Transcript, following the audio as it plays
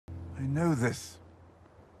I know this.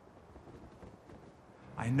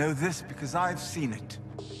 I know this because I've seen it.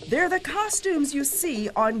 They're the costumes you see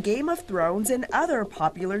on Game of Thrones and other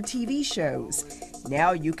popular TV shows.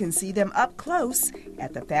 Now you can see them up close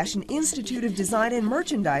at the Fashion Institute of Design and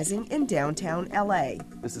Merchandising in downtown LA.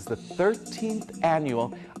 This is the 13th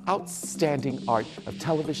annual Outstanding Art of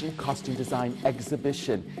Television Costume Design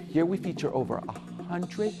exhibition. Here we feature over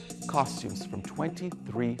 100 costumes from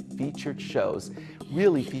 23 featured shows,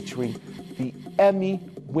 really featuring the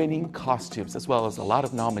Emmy-winning costumes, as well as a lot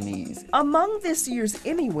of nominees. Among this year's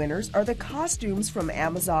Emmy winners are the costumes from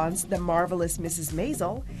Amazon's The Marvelous Mrs.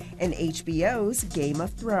 Maisel and HBO's Game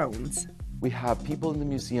of Thrones. We have people in the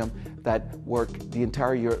museum that work the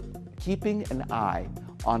entire year keeping an eye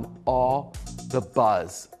on all the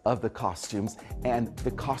buzz of the costumes and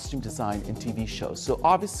the costume design in TV shows. So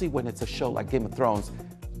obviously when it's a show like Game of Thrones,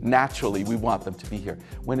 naturally we want them to be here.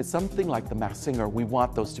 When it's something like The Masked Singer, we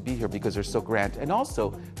want those to be here because they're so grand. And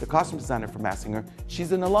also, the costume designer for Masked Singer,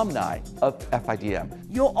 she's an alumni of FIDM.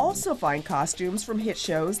 You'll also find costumes from hit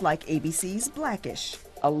shows like ABC's Blackish.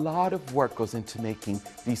 A lot of work goes into making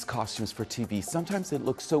these costumes for TV. Sometimes it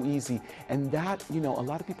looks so easy, and that, a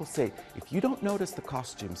lot of people say, if you don't notice the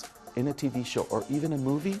costumes in a TV show or even a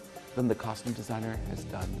movie, then the costume designer has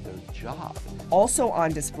done their job. Also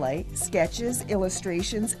on display, sketches,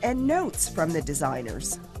 illustrations, and notes from the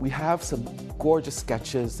designers. We have some gorgeous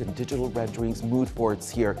sketches and digital renderings, mood boards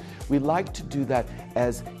here. We like to do that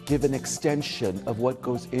as give an extension of what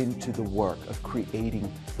goes into the work of creating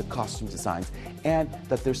the costume designs, and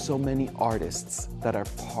that there's so many artists that are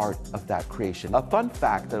part of that creation. A fun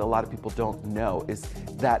fact that a lot of people don't know is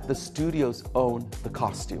that the studios own the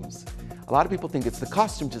costumes. A lot of people think it's the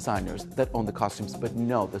costume designers that own the costumes, but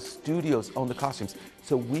no, the studios own the costumes.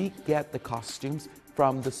 So we get the costumes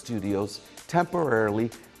from the studios temporarily.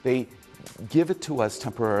 They give it to us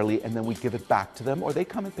temporarily, and then we give it back to them, or they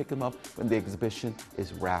come and pick them up when the exhibition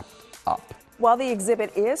is wrapped up. While the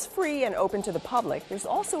exhibit is free and open to the public, there's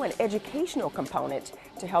also an educational component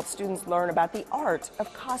to help students learn about the art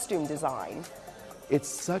of costume design. It's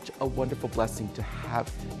such a wonderful blessing to have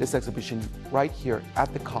this exhibition right here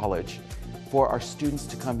at the college for our students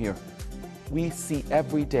to come here. We see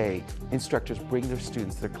every day instructors bring their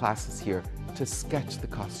students, their classes here to sketch the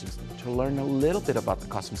costumes, to learn a little bit about the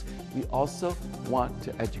costumes. We also want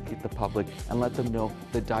to educate the public and let them know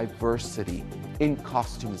the diversity in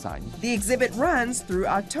costume design. The exhibit runs through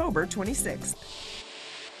October 26th.